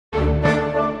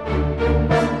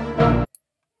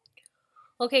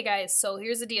Okay guys, so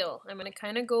here's the deal. I'm going to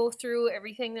kind of go through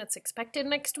everything that's expected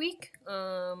next week.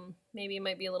 Maybe it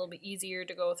might be a little bit easier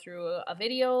to go through a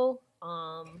video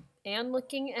and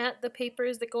looking at the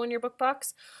papers that go in your book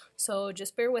box. So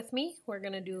just bear with me. We're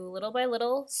going to do little by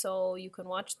little so you can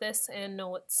watch this and know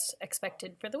what's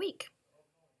expected for the week.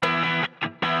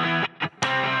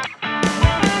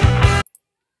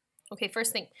 Okay,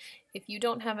 first thing, if you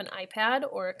don't have an iPad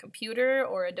or a computer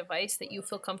or a device that you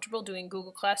feel comfortable doing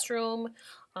Google Classroom,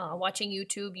 watching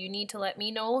YouTube, you need to let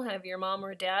me know. Have your mom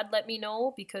or dad let me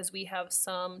know, because we have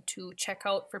some to check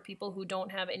out for people who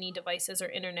don't have any devices or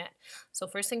internet. So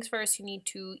first things first, you need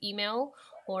to email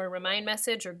or remind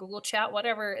message or Google Chat,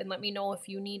 whatever, and let me know if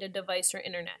you need a device or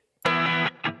internet.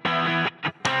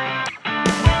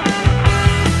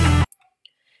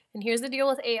 And here's the deal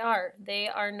with AR. They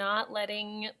are not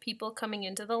letting people coming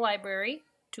into the library,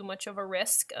 too much of a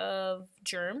risk of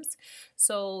germs.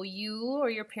 So you or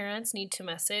your parents need to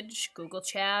message, Google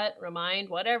Chat, remind,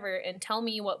 whatever, and tell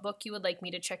me what book you would like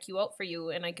me to check you out for you,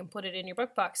 and I can put it in your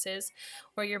book boxes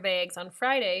or your bags on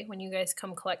Friday when you guys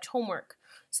come collect homework.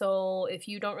 So if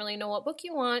you don't really know what book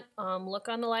you want, look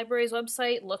on the library's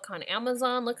website, look on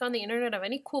Amazon, look on the internet of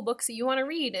any cool books that you want to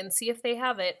read and see if they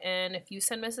have it. And if you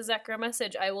send Mrs. Ecker a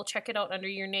message, I will check it out under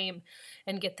your name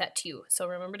and get that to you. So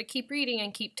remember to keep reading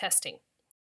and keep testing.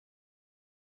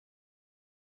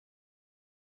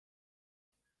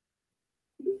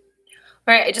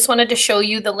 All right, I just wanted to show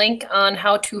you the link on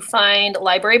how to find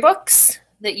library books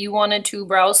that you wanted to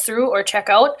browse through or check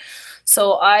out.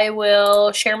 So I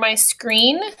will share my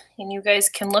screen and you guys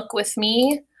can look with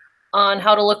me on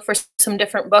how to look for some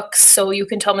different books, so you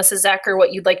can tell Mrs. Zacher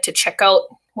what you'd like to check out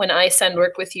when I send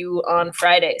work with you on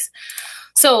Fridays.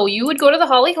 So you would go to the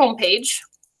Holly homepage,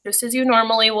 just as you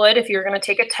normally would if you're going to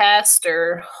take a test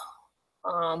or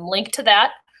link to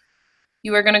that.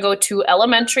 You are going to go to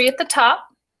elementary at the top.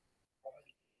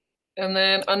 And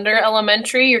then under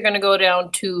elementary, you're going to go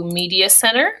down to Media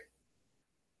Center.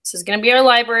 This is going to be our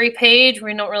library page.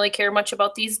 We don't really care much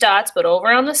about these dots, but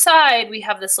over on the side, we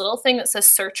have this little thing that says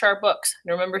search our books.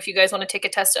 And remember, if you guys want to take a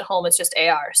test at home, it's just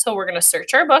AR. So we're going to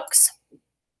search our books.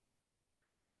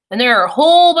 And there are a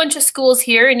whole bunch of schools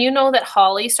here, and you know that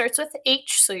Holly starts with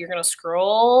H, so you're going to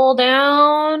scroll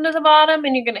down to the bottom,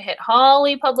 and you're going to hit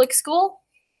Holly Public School.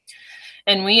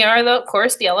 And we are, of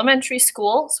course, the elementary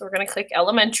school, so we're going to click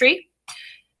elementary.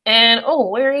 And, oh,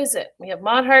 where is it? We have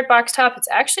Mod Hard Box Top. It's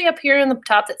actually up here in the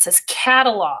top that says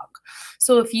Catalog.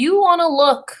 So if you want to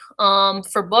look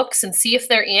for books and see if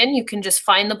they're in, you can just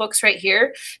find the books right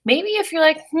here. Maybe if you're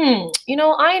like, you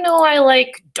know I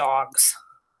like dogs.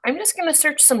 I'm just going to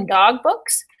search some dog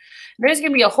books. There's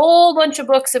going to be a whole bunch of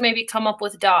books that maybe come up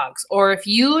with dogs. Or if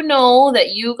you know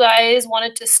that you guys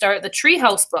wanted to start the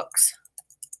Treehouse books,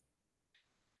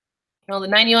 the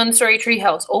 91-story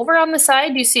treehouse. Over on the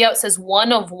side, you see how it says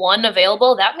 1 of 1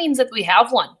 available? That means that we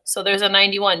have one. So there's a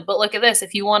 91. But look at this.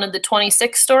 If you wanted the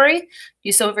 26-story,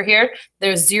 you see over here,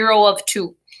 there's 0 of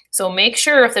 2. So make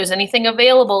sure if there's anything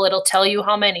available, it'll tell you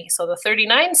how many. So the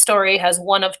 39-story has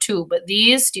 1 of 2. But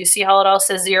these, do you see how it all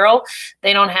says 0?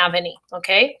 They don't have any,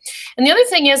 okay? And the other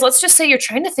thing is, let's just say you're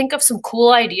trying to think of some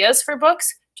cool ideas for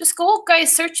books. Just go,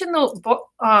 guys, search in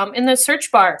the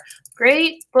search bar.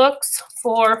 Great books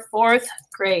for 4th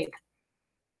grade.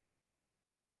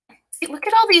 See, look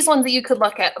at all these ones that you could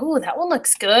look at. Oh, that one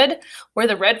looks good. Where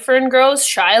the Red Fern Grows,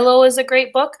 Shiloh is a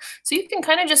great book. So you can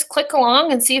kind of just click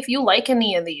along and see if you like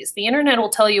any of these. The internet will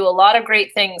tell you a lot of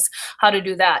great things how to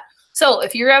do that. So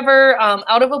if you're ever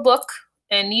out of a book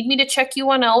and need me to check you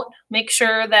one out, make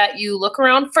sure that you look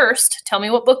around first. Tell me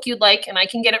what book you'd like and I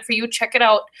can get it for you. Check it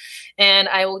out and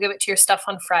I will give it to your stuff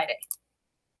on Friday.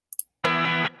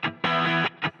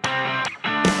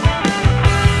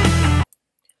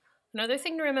 Another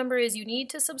thing to remember is you need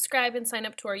to subscribe and sign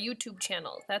up to our YouTube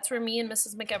channel. That's where me and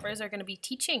Mrs. McEvers are going to be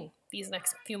teaching these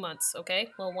next few months, okay?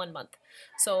 Well, 1 month.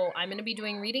 So I'm going to be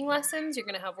doing reading lessons. You're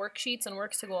going to have worksheets and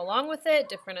works to go along with it,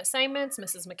 different assignments.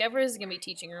 Mrs. McEvers is going to be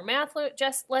teaching her math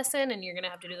lesson, and you're going to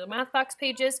have to do the math box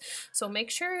pages. So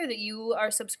make sure that you are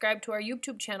subscribed to our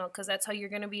YouTube channel, because that's how you're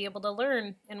going to be able to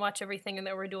learn and watch everything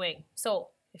that we're doing. So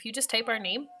if you just type our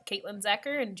name, Caitlin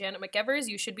Zacher and Janet McEvers,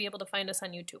 you should be able to find us on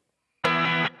YouTube.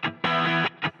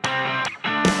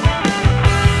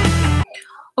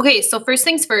 Okay, so first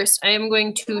things first, I am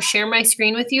going to share my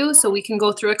screen with you so we can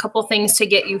go through a couple things to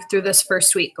get you through this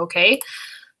first week, okay?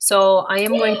 So I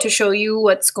am going to show you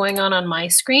what's going on my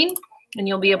screen, and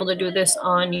you'll be able to do this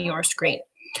on your screen.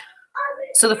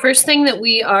 So the first thing that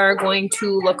we are going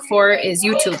to look for is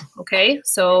YouTube, okay?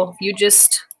 So you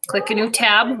just click a new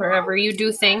tab wherever you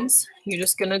do things. You're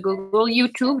just going to Google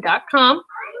youtube.com.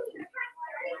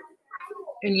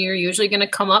 And you're usually going to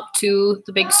come up to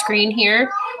the big screen here,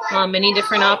 many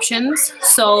different options.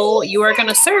 So you are going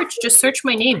to search, just search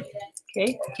my name.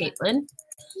 Okay, Caitlin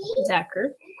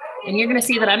Zacher. And you're going to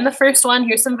see that I'm the first one.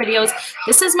 Here's some videos.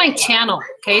 This is my channel.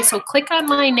 Okay, so click on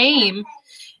my name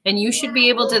and you should be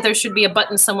able to, there should be a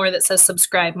button somewhere that says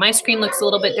subscribe. My screen looks a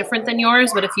little bit different than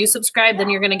yours, but if you subscribe, then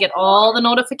you're going to get all the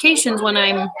notifications when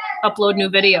I'm upload new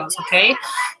videos, okay?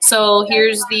 So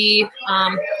here's the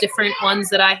different ones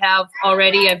that I have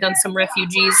already. I've done some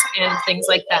refugees and things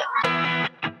like that.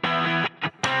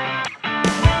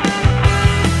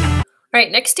 All right,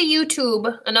 next to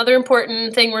YouTube, another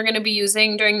important thing we're going to be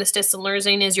using during this distance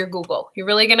learning is your Google. You're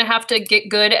really going to have to get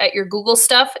good at your Google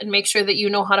stuff and make sure that you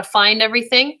know how to find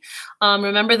everything.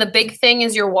 Remember, the big thing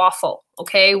is your waffle,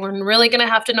 okay? We're really going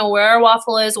to have to know where our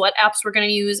waffle is, what apps we're going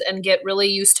to use, and get really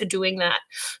used to doing that.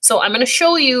 So I'm going to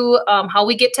show you how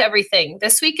we get to everything.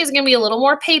 This week is going to be a little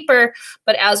more paper,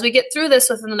 but as we get through this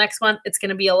within the next month, it's going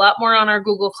to be a lot more on our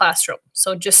Google Classroom.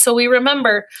 So just so we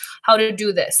remember how to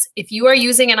do this. If you are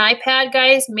using an iPad,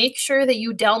 guys, make sure that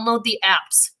you download the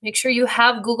apps. Make sure you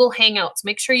have Google Hangouts.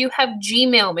 Make sure you have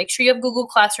Gmail. Make sure you have Google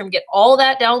Classroom. Get all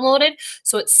that downloaded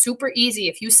so it's super easy.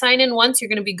 If you sign in once, you're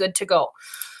going to be good to go.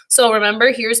 So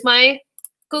remember, here's my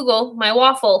Google, my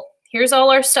waffle. Here's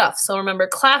all our stuff. So remember,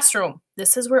 Classroom.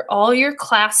 This is where all your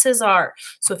classes are.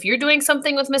 So if you're doing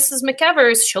something with Mrs.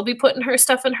 McEvers, she'll be putting her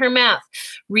stuff in her math.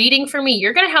 Reading for me,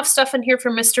 you're going to have stuff in here for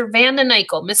Mr. Van den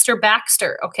Eykel, Mr.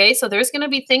 Baxter, okay? So there's going to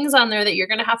be things on there that you're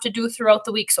going to have to do throughout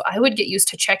the week. So I would get used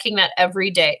to checking that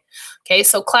every day, okay?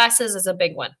 So classes is a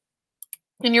big one.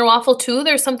 In your waffle too,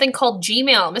 there's something called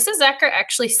Gmail. Mrs. Zacher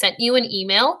actually sent you an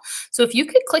email. So if you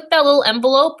could click that little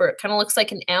envelope, or it kind of looks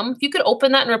like an M, if you could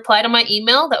open that and reply to my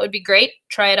email, that would be great.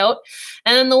 Try it out.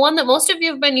 And then the one that most of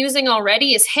you have been using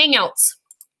already is Hangouts.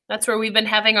 That's where we've been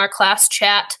having our class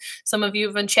chat. Some of you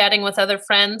have been chatting with other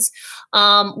friends.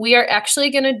 We are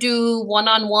actually going to do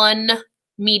one-on-one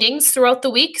meetings throughout the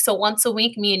week. So once a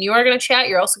week, me and you are going to chat.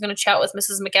 You're also going to chat with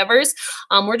Mrs. McEvers.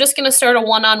 We're just going to start a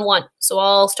one-on-one. So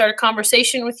I'll start a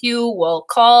conversation with you. We'll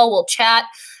call, we'll chat,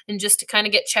 and just to kind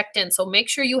of get checked in. So make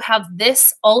sure you have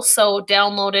this also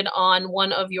downloaded on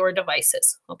one of your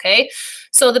devices, okay?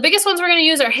 So the biggest ones we're going to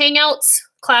use are Hangouts,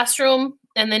 Classroom,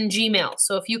 and then Gmail.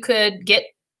 So if you could get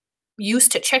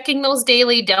used to checking those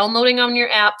daily, downloading on your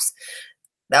apps,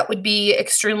 that would be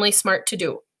extremely smart to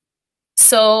do.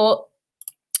 So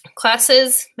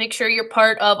classes, make sure you're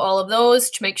part of all of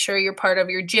those. Make sure you're part of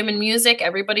your gym and music.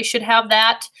 Everybody should have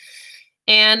that.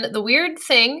 And the weird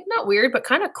thing, not weird, but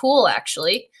kind of cool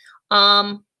actually,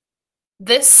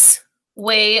 this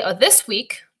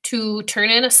week, to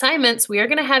turn in assignments, we are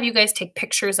going to have you guys take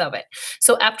pictures of it.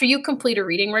 So after you complete a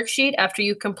reading worksheet, after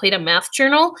you complete a math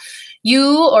journal,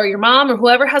 you or your mom or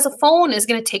whoever has a phone is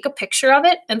going to take a picture of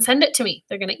it and send it to me.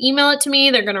 They're going to email it to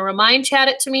me. They're going to remind chat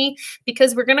it to me,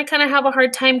 because we're going to kind of have a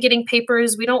hard time getting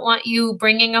papers. We don't want you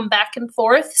bringing them back and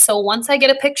forth. So once I get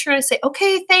a picture and I say,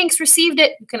 okay, thanks, received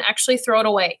it, you can actually throw it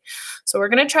away. So we're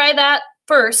going to try that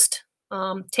first.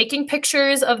 Taking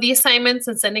pictures of the assignments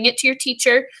and sending it to your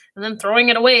teacher and then throwing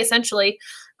it away essentially,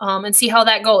 and see how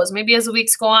that goes. Maybe as the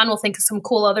weeks go on, we'll think of some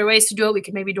cool other ways to do it. We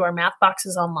could maybe do our math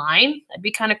boxes online. That'd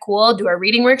be kind of cool. Do our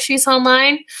reading worksheets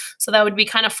online. So that would be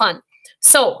kind of fun.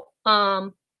 So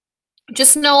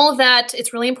just know that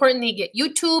it's really important that you get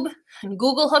YouTube and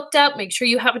Google hooked up. Make sure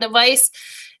you have a device.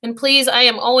 And please, I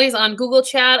am always on Google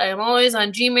Chat. I am always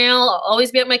on Gmail. I'll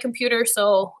always be at my computer.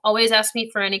 So always ask me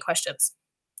for any questions.